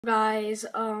Guys,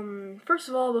 first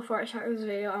of all, before I start this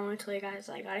video, I want to tell you guys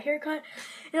I got a haircut,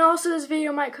 and also this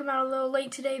video might come out a little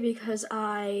late today because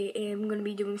I am going to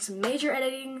be doing some major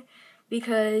editing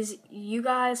because you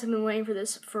guys have been waiting for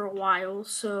this for a while,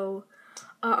 so,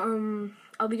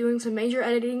 I'll be doing some major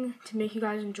editing to make you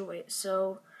guys enjoy it,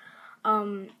 so,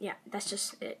 yeah, that's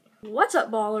just it. What's up,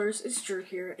 ballers? It's Drew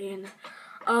here, and,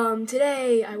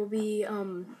 today I will be,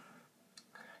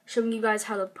 showing you guys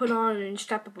how to put on and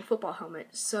strap up a football helmet.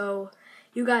 So,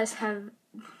 you guys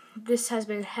this has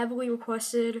been heavily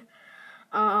requested.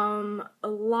 A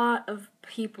lot of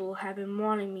people have been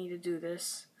wanting me to do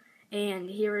this, and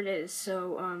here it is.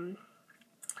 So,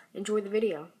 enjoy the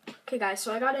video. Okay, guys,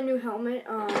 so I got a new helmet.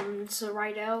 It's a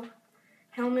Rydell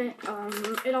helmet.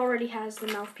 It already has the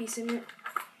mouthpiece in it.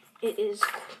 It is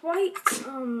quite,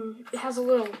 it has a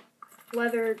little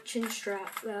leather chin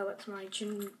strap that lets my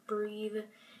chin breathe.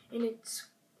 And it's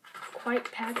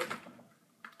quite padded.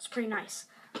 It's pretty nice.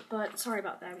 But sorry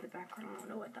about that in the background. I don't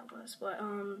know what that was. But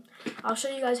I'll show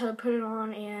you guys how to put it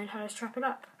on and how to strap it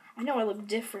up. I know I look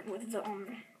different with the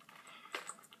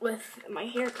with my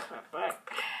haircut, but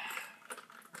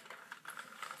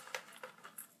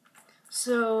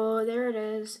so there it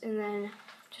is. And then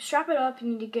to strap it up, you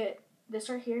need to get this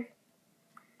right here.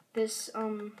 This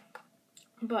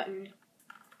button.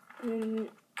 And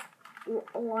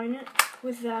align it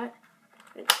with that,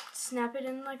 and snap it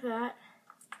in like that,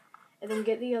 and then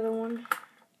get the other one,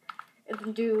 and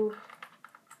then do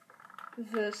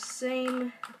the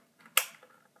same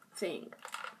thing.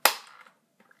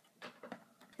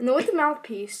 And then with the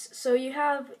mouthpiece, so you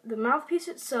have the mouthpiece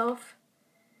itself,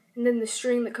 and then the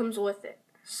string that comes with it.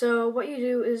 So what you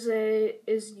do is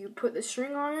you put the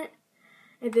string on it,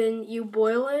 and then you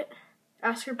boil it.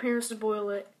 Ask your parents to boil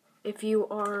it if you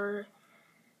are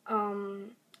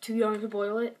too young to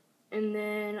boil it, and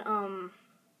then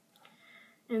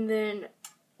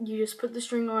you just put the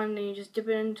string on, and you just dip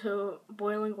it into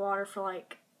boiling water for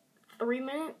like 3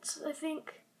 minutes, I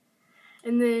think.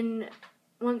 And then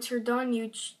once you're done, you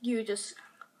just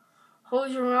hold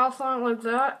your mouth on it like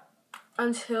that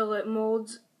until it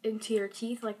molds into your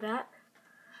teeth like that.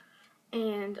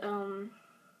 And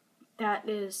that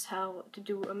is how to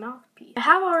do a mouthpiece. I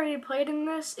have already played in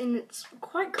this, and it's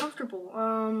quite comfortable.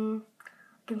 I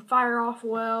can fire off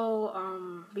well,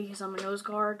 because I'm a nose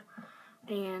guard,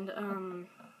 and,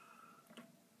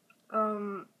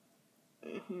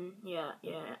 yeah,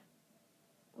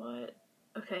 what?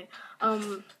 Okay, I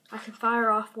can fire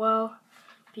off well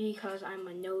because I'm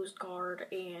a nose guard,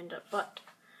 but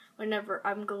whenever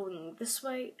I'm going this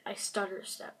way, I stutter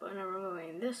step. Whenever I'm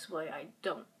going this way, I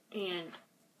don't, and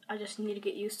I just need to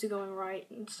get used to going right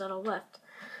instead of left.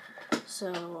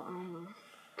 So,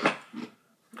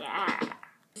 yeah.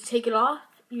 To take it off,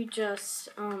 you just,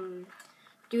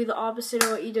 do the opposite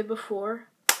of what you did before.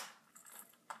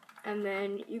 And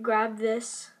then you grab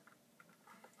this,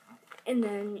 and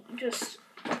then you just,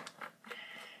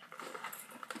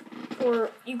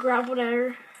 or you grab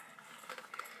whatever,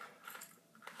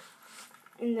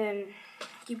 and then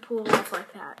you pull it off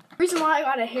like that. The reason why I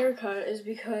got a haircut is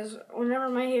because whenever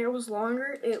my hair was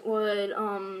longer, it would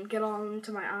get all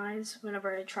into my eyes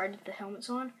whenever I tried to put the helmets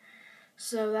on.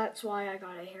 So that's why I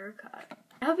got a haircut.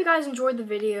 I hope you guys enjoyed the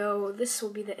video. This will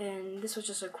be the end. This was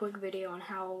just a quick video on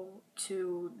how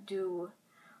to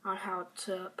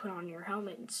put on your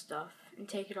helmet and stuff, and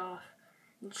take it off,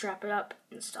 and strap it up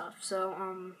and stuff. So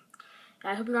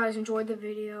I hope you guys enjoyed the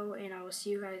video, and I will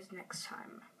see you guys next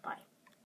time. Bye.